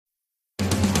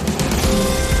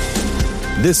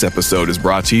This episode is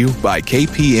brought to you by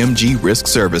KPMG Risk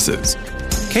Services.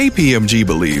 KPMG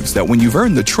believes that when you've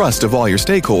earned the trust of all your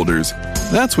stakeholders,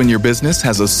 that's when your business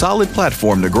has a solid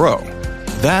platform to grow.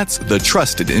 That's the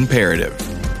trusted imperative.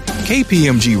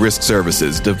 KPMG Risk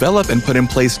Services develop and put in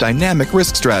place dynamic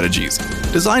risk strategies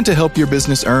designed to help your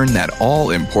business earn that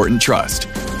all-important trust.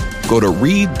 Go to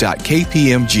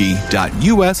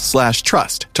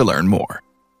read.kpmg.us/trust to learn more.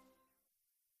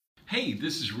 Hey,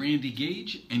 this is Randy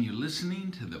Gage, and you're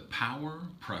listening to the Power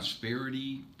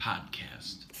Prosperity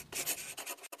Podcast.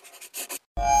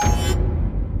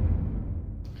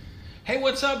 Hey,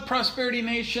 what's up, Prosperity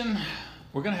Nation?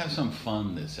 We're going to have some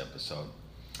fun this episode.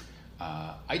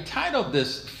 I titled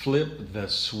this Flip the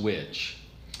Switch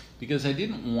because I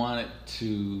didn't want it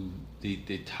to,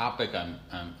 the topic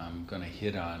I'm going to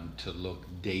hit on to look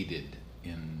dated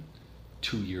in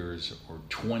 2 years or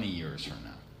 20 years from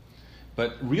now.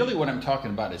 But really what I'm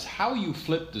talking about is how you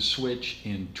flip the switch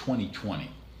in 2020.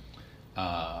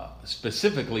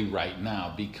 Specifically right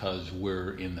now, because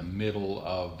we're in the middle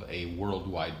of a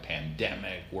worldwide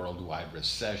pandemic, worldwide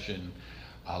recession,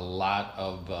 a lot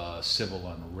of civil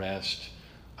unrest,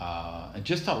 and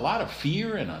just a lot of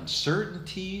fear and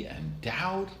uncertainty and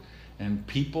doubt, and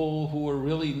people who are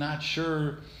really not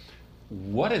sure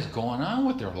what is going on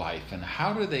with their life and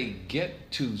how do they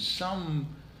get to some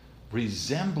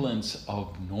resemblance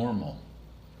of normal.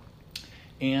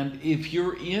 And if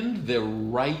you're in the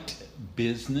right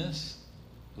business,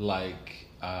 like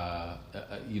a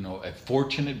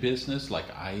fortunate business like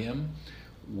I am,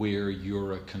 where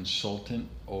you're a consultant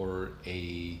or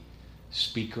a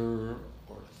speaker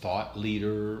or thought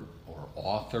leader or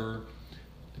author,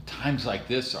 times like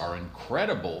this are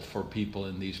incredible for people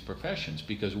in these professions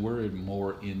because we're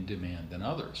more in demand than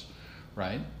others,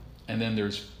 right? And then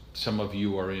there's some of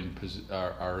you are in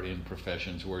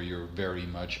professions where you're very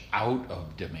much out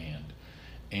of demand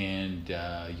and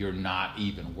you're not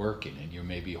even working and you're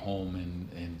maybe home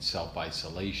in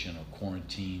self-isolation or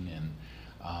quarantine and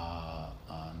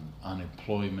on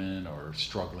unemployment or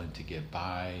struggling to get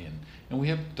by. And we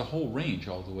have the whole range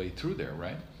all the way through there,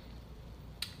 right?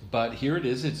 But here it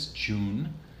is, it's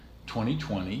June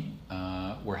 2020.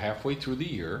 We're halfway through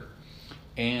the year.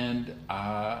 And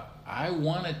I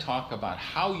want to talk about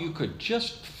how you could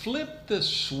just flip the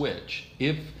switch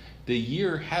if the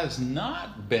year has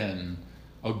not been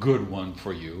a good one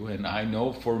for you. And I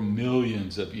know for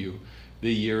millions of you,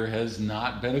 the year has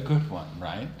not been a good one,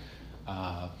 right?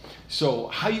 So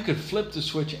how you could flip the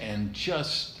switch and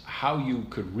just how you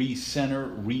could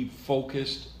recenter,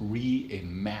 refocus,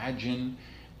 reimagine,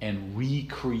 and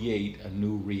recreate a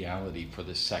new reality for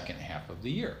the second half of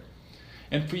the year.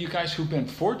 And for you guys who've been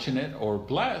fortunate or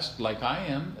blessed, like I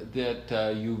am, that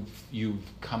you've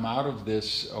come out of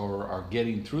this or are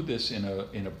getting through this in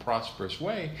a prosperous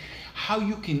way, how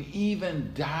you can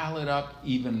even dial it up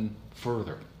even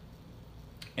further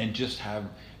and just have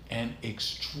an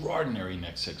extraordinary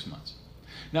next 6 months.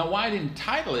 Now, why I didn't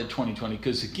title it 2020,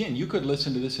 because again, you could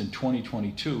listen to this in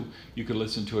 2022, you could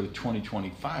listen to it in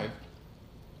 2025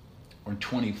 or in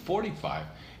 2045.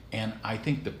 And I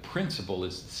think the principle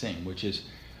is the same, which is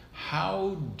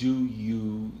how do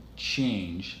you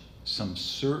change some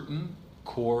certain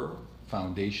core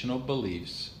foundational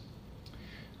beliefs?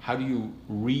 How do you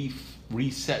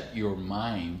reset your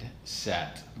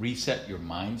mindset? Reset your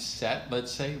mindset,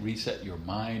 let's say. Reset your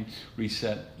mind,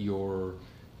 reset your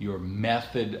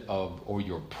method of or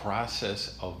your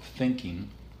process of thinking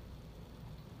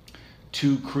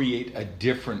to create a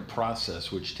different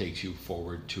process which takes you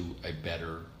forward to a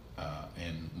better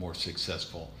and more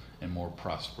successful and more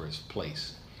prosperous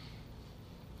place.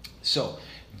 So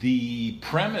the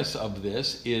premise of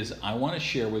this is I want to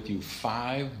share with you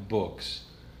 5 books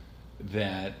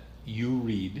that you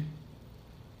read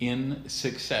in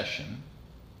succession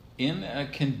in a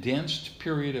condensed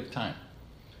period of time.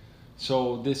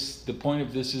 So the point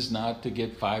of this is not to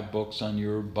get 5 books on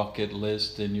your bucket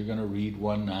list and you're going to read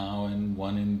one now and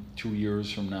one in 2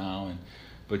 years from now,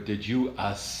 but did you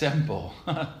assemble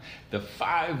the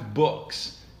 5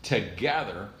 books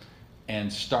together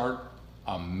and start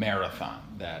a marathon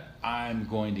that I'm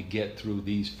going to get through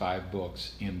these 5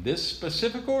 books in this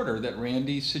specific order that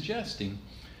Randy's suggesting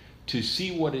to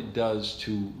see what it does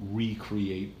to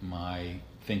recreate my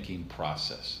thinking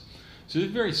process. So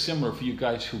it's very similar for you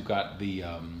guys who got the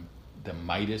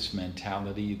Midas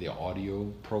Mentality, the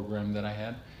audio program that I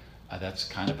had. That's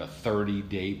kind of a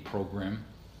 30-day program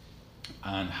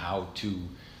on how to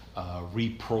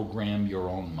reprogram your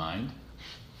own mind.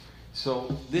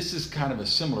 So this is kind of a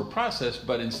similar process,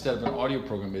 but instead of an audio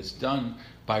program, it's done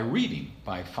by reading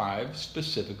by 5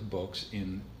 specific books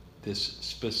in this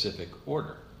specific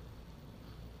order.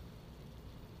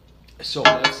 So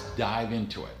let's dive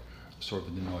into it. Sort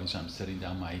of the noise. I'm setting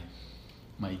down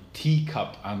my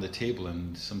teacup on the table,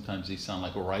 and sometimes these sound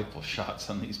like rifle shots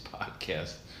on these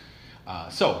podcasts.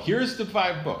 So here's the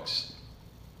 5 books.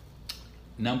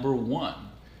 Number 1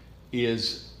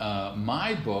 is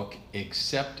my book,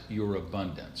 Accept Your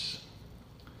Abundance.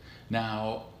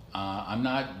 Now, I'm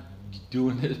not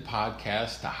doing this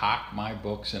podcast to hawk my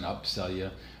books and upsell you.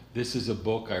 This is a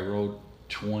book I wrote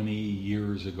 20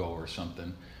 years ago or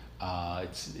something.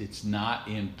 It's not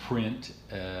in print.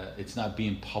 It's not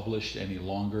being published any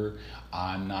longer.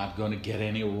 I'm not going to get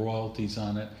any royalties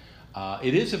on it.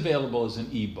 It is available as an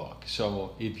ebook.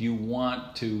 So if you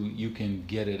want to, you can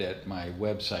get it at my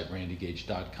website,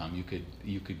 randygage.com.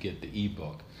 You could get the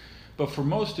ebook. But for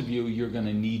most of you, you're going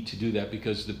to need to do that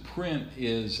because the print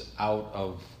is out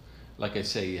of, like I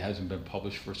say, it hasn't been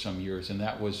published for some years. And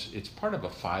it's part of a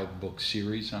 5-book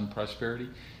series on prosperity.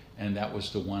 And that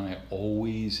was the one I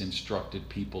always instructed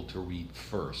people to read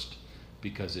first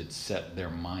because it set their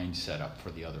mindset up for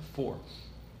the other 4.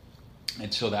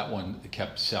 And so that one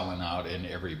kept selling out, and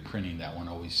every printing, that one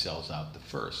always sells out the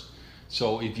first.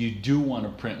 So if you do want to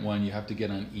print one, you have to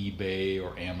get on eBay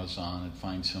or Amazon and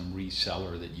find some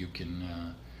reseller that you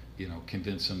can,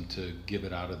 convince them to give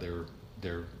it out of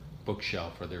their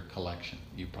bookshelf or their collection.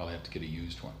 You probably have to get a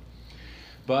used one.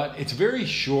 But it's a very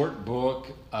short book,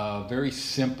 very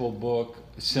simple book,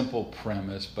 simple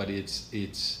premise, but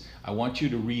I want you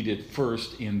to read it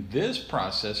first in this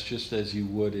process, just as you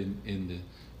would in the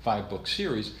 5-book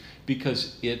series,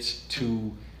 because it's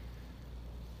to,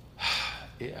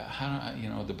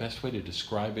 the best way to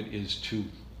describe it is to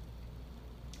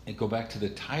go back to the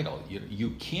title.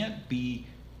 You can't be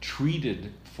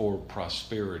treated for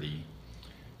prosperity.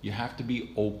 You have to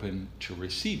be open to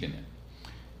receiving it.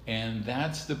 And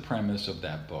that's the premise of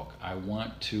that book. I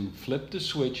want to flip the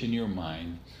switch in your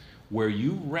mind where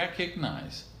you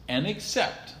recognize and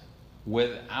accept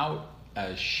without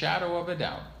a shadow of a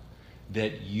doubt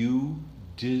that you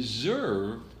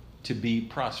deserve to be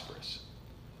prosperous,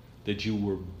 that you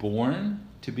were born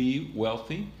to be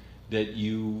wealthy, that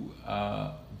you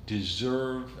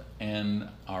deserve and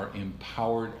are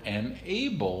empowered and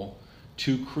able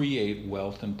to create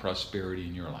wealth and prosperity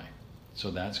in your life. So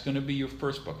that's going to be your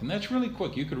first book. And that's really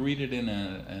quick. You could read it in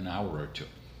an hour or 2.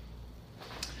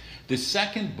 The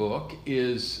second book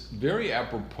is very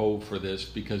apropos for this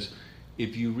because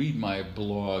if you read my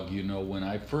blog, when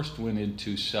I first went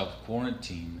into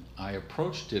self-quarantine, I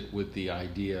approached it with the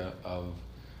idea of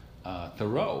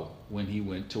Thoreau when he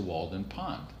went to Walden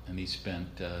Pond. And he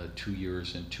spent 2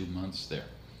 years and 2 months there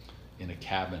in a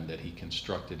cabin that he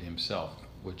constructed himself,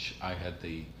 which I had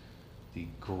the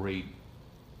great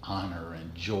honor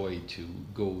and joy to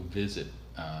go visit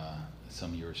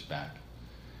some years back.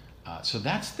 So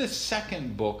that's the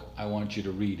second book I want you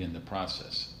to read in the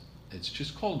process. It's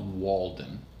just called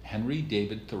Walden, Henry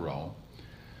David Thoreau.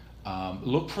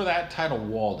 Look for that title,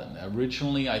 Walden.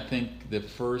 Originally, I think the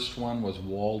first one was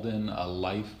Walden, A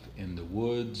Life in the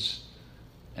Woods.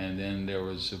 And then there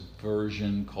was a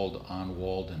version called On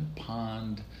Walden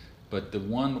Pond. But the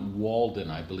one Walden,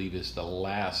 I believe, is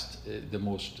the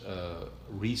most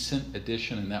recent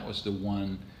edition, and that was the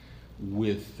one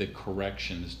with the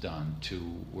corrections done to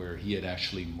where he had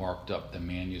actually marked up the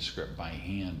manuscript by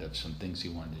hand of some things he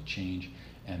wanted to change,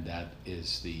 and that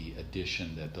is the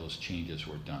edition that those changes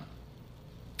were done.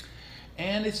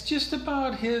 And it's just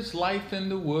about his life in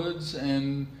the woods,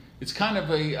 and it's kind of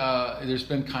there's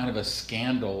been kind of a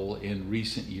scandal in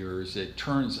recent years. It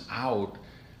turns out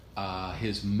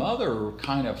his mother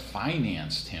kind of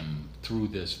financed him through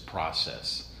this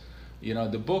process.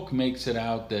 The book makes it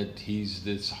out that he's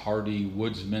this hardy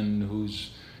woodsman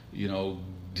who's,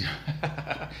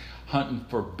 hunting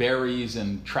for berries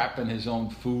and trapping his own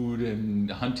food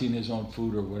and hunting his own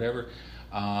food or whatever.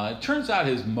 It turns out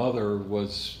his mother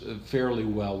was fairly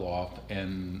well off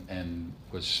and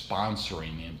was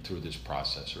sponsoring him through this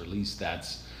process, or at least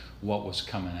that's what was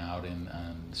coming out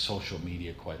on social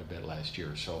media quite a bit last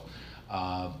year. So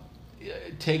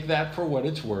take that for what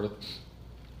it's worth.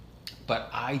 But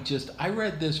I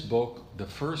read this book the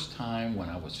first time when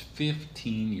I was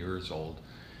 15 years old,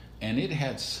 and it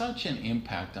had such an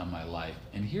impact on my life.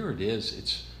 And here it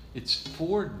is. It's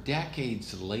 4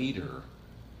 decades later,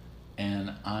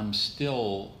 and I'm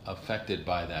still affected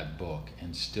by that book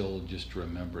and still just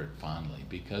remember it fondly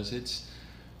because it's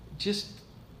just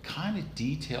kind of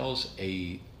details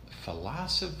a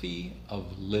philosophy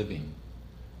of living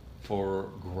for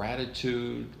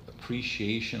gratitude,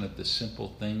 appreciation of the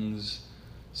simple things,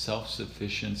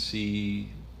 self-sufficiency,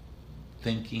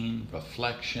 thinking,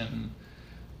 reflection,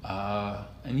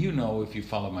 And if you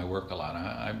follow my work a lot,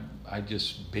 I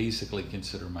just basically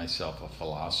consider myself a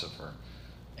philosopher,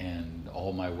 and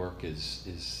all my work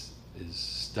is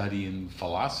studying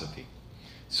philosophy.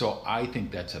 So I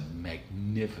think that's a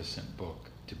magnificent book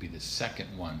to be the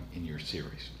second one in your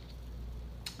series.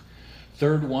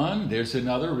 Third one, there's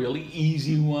another really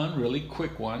easy one, really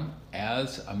quick one,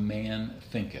 As a Man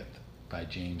Thinketh by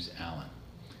James Allen.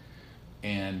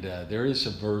 And there is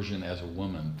a version, As a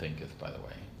Woman Thinketh, by the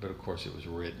way. But of course it was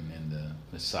written in the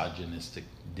misogynistic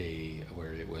day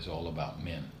where it was all about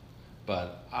men.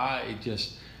 But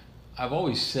I've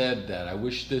always said that I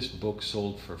wish this book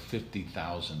sold for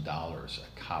 $50,000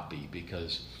 a copy,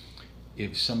 because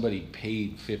if somebody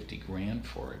paid $50,000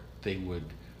 for it, they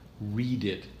would read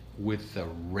it with the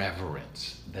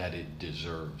reverence that it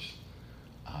deserves,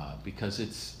 because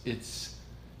it's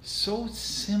so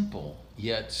simple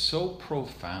yet so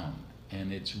profound,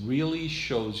 and it really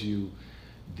shows you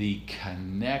the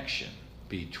connection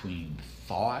between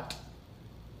thought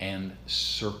and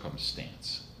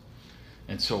circumstance.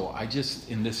 And so I just,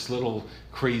 in this little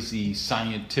crazy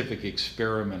scientific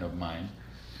experiment of mine,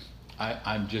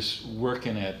 I'm just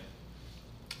working at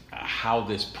how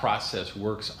this process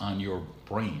works on your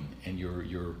brain and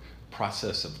your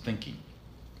process of thinking.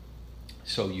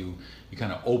 So you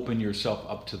kind of open yourself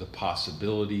up to the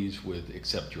possibilities with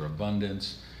Accept Your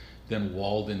Abundance. Then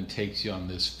Walden takes you on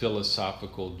this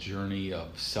philosophical journey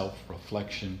of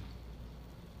self-reflection.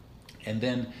 And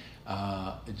then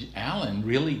Allen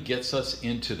really gets us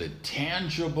into the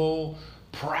tangible,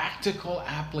 practical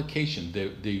application,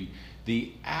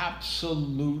 the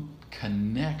absolute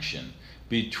connection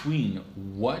between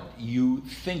what you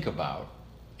think about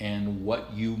and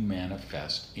what you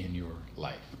manifest in your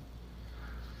life.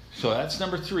 So that's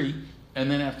number 3. And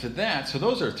then after that, so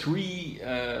those are 3,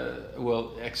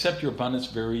 Accept Your Abundance,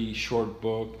 very short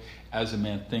book. As a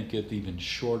Man Thinketh, even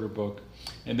shorter book.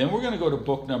 And then we're going to go to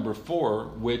book number 4,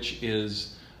 which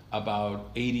is about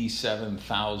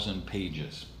 87,000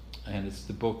 pages. And it's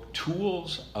the book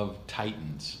Tools of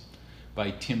Titans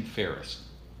by Tim Ferriss.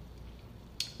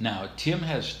 Now, Tim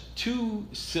has 2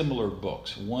 similar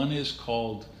books. One is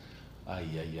called,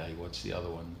 what's the other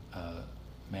one?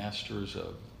 Masters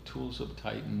of Tools of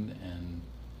Titan, and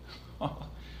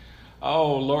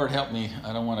oh, Lord help me,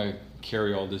 I don't want to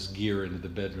carry all this gear into the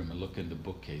bedroom and look in the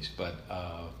bookcase, but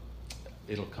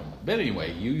it'll come up. But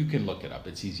anyway, you can look it up,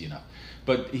 it's easy enough.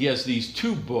 But he has these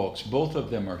 2 books, both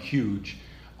of them are huge,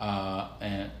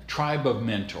 and Tribe of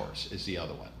Mentors is the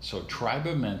other one. So Tribe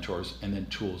of Mentors and then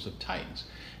Tools of Titans.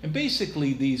 And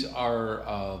basically these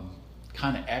are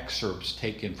kind of excerpts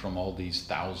taken from all these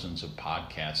thousands of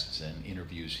podcasts and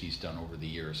interviews he's done over the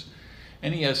years.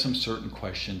 And he has some certain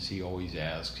questions he always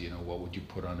asks, what would you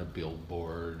put on a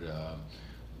billboard?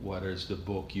 What is the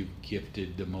book you've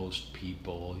gifted the most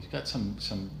people? He's got some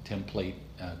template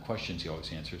questions he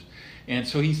always answers. And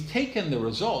so he's taken the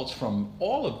results from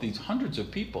all of these hundreds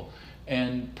of people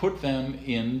and put them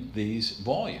in these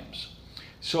volumes.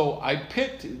 So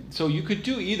so you could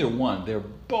do either one. They're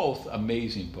both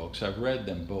amazing books. I've read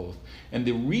them both. And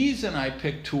the reason I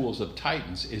picked Tools of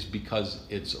Titans is because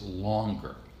it's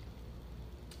longer.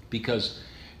 Because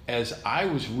as I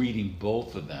was reading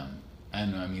both of them,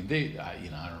 and I mean, I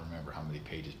don't remember how many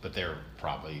pages, but they're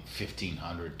probably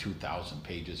 1,500, 2,000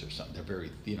 pages or something. They're very,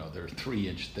 they're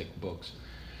 3-inch thick books.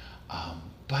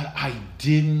 But I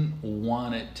didn't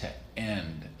want it to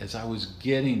end. As I was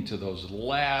getting to those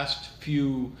last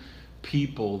few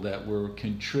people that were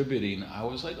contributing, I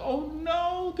was like, oh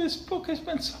no, this book has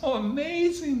been so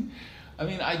amazing. I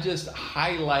mean, I just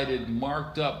highlighted,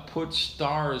 marked up, put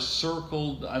stars,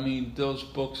 circled. I mean, those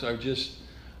books are just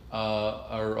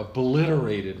are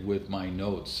obliterated with my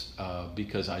notes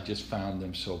because I just found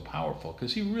them so powerful.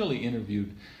 Because he really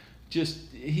interviewed,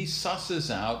 he susses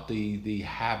out the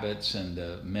habits and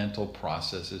the mental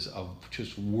processes of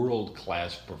just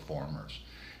world-class performers.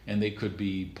 And they could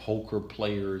be poker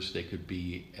players, they could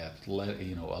be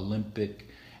Olympic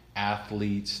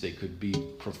athletes, they could be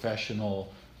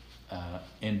professional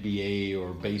NBA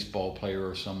or baseball player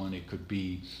or someone. It could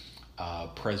be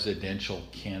presidential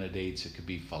candidates. It could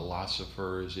be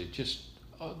philosophers. It just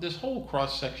this whole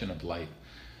cross section of life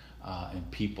and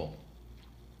people.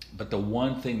 But the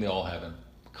one thing they all have in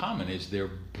common is they're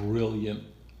brilliant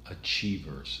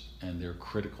achievers and they're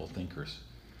critical thinkers.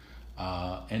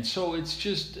 And so it's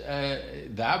just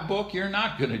that book you're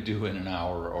not going to do in an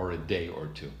hour or a day or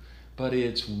two, but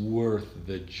it's worth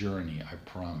the journey. I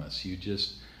promise. You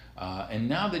just and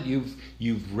now that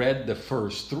you've read the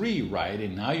first 3, right,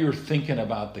 and now you're thinking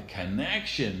about the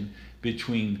connection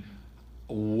between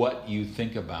what you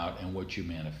think about and what you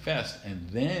manifest, and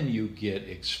then you get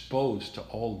exposed to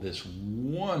all this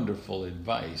wonderful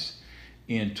advice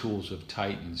in Tools of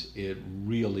Titans, it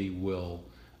really will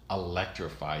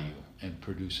electrify you and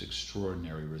produce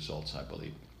extraordinary results, I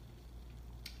believe.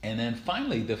 And then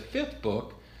finally, the fifth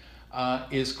book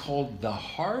is called The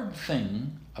Hard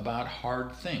Thing About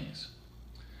Hard Things.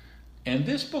 And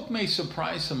this book may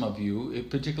surprise some of you,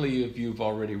 particularly if you've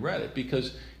already read it,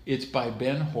 because it's by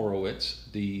Ben Horowitz,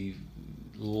 the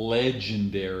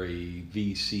legendary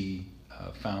VC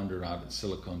founder out of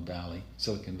Silicon Valley.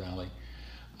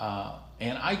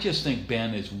 And I just think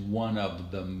Ben is one of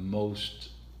the most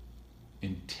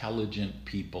intelligent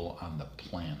people on the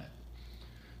planet.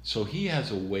 So he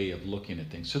has a way of looking at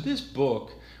things. So this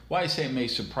book, why I say it may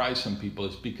surprise some people,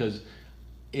 is because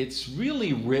it's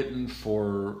really written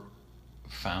for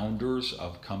founders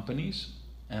of companies.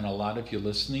 And a lot of you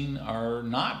listening are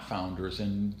not founders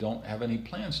and don't have any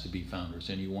plans to be founders.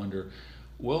 And you wonder,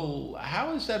 well,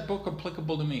 how is that book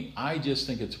applicable to me? I just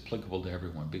think it's applicable to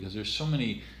everyone because there's so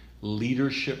many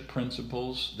leadership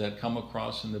principles that come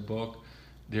across in the book.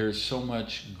 There's so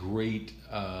much great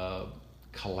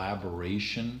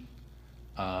collaboration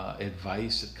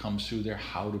advice that comes through there,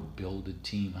 how to build a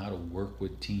team, how to work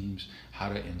with teams, how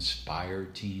to inspire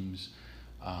teams.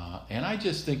 And I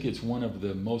just think it's one of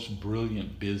the most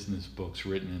brilliant business books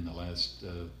written in the last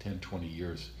 10, 20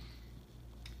 years.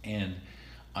 And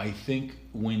I think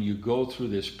when you go through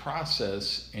this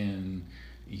process and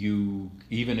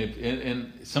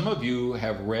and some of you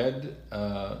have read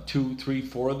 2, 3,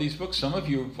 4 of these books, some of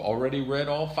you have already read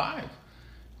all 5.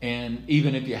 And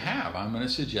even if you have, I'm going to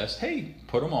suggest, hey,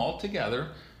 put them all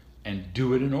together and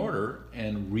do it in order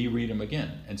and reread them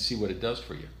again and see what it does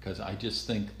for you. Because I just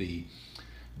think the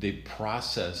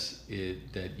process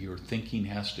that your thinking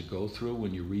has to go through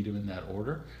when you read them in that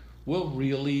order will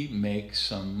really make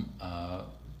some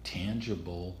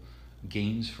tangible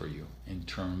gains for you in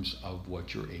terms of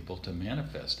what you're able to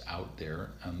manifest out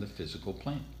there on the physical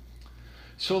plane.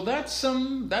 So that's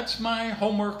my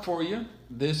homework for you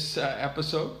this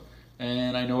episode,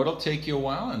 and I know it'll take you a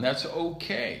while, and that's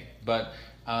okay. But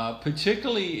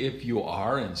particularly if you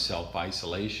are in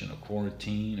self-isolation or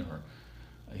quarantine, or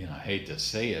I hate to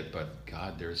say it, but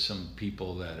God, there's some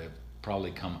people that have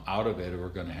probably come out of it who are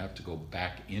going to have to go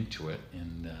back into it.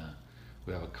 And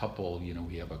we have a couple,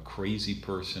 we have a crazy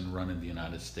person running the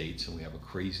United States, and we have a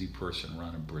crazy person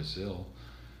running Brazil.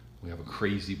 We have a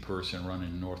crazy person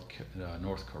running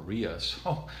North Korea.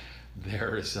 So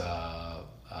there's a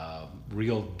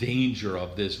real danger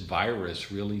of this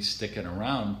virus really sticking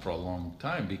around for a long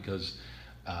time because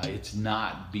it's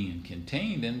not being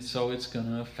contained, and so it's going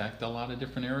to affect a lot of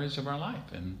different areas of our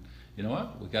life. And you know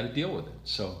what? We got to deal with it.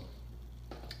 So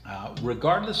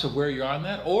regardless of where you are on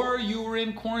that, or you were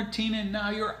in quarantine and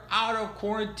now you're out of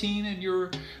quarantine and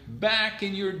you're back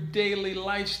in your daily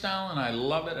lifestyle, and I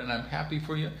love it and I'm happy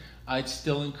for you, I'd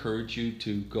still encourage you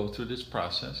to go through this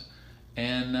process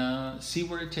and see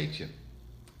where it takes you.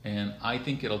 And I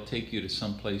think it'll take you to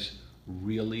someplace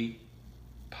really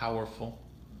powerful,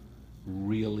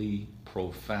 really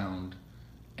profound,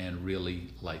 and really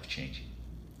life-changing.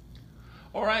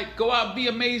 All right, go out, be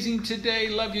amazing today.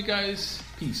 Love you guys.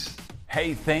 Peace.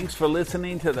 Hey, thanks for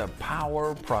listening to the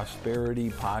Power Prosperity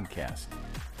Podcast.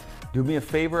 Do me a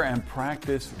favor and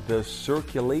practice the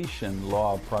circulation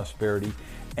law of prosperity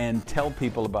and tell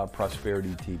people about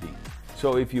Prosperity TV.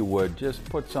 So if you would, just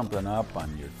put something up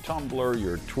on your Tumblr,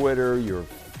 your Twitter, your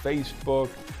Facebook,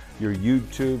 your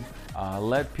YouTube.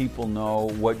 Let people know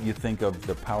what you think of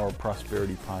the Power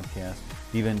Prosperity Podcast.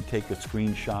 Even take a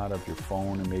screenshot of your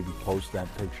phone and maybe post that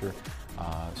picture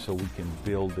so we can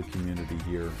build the community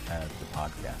here at the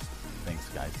podcast. Thanks,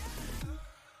 guys.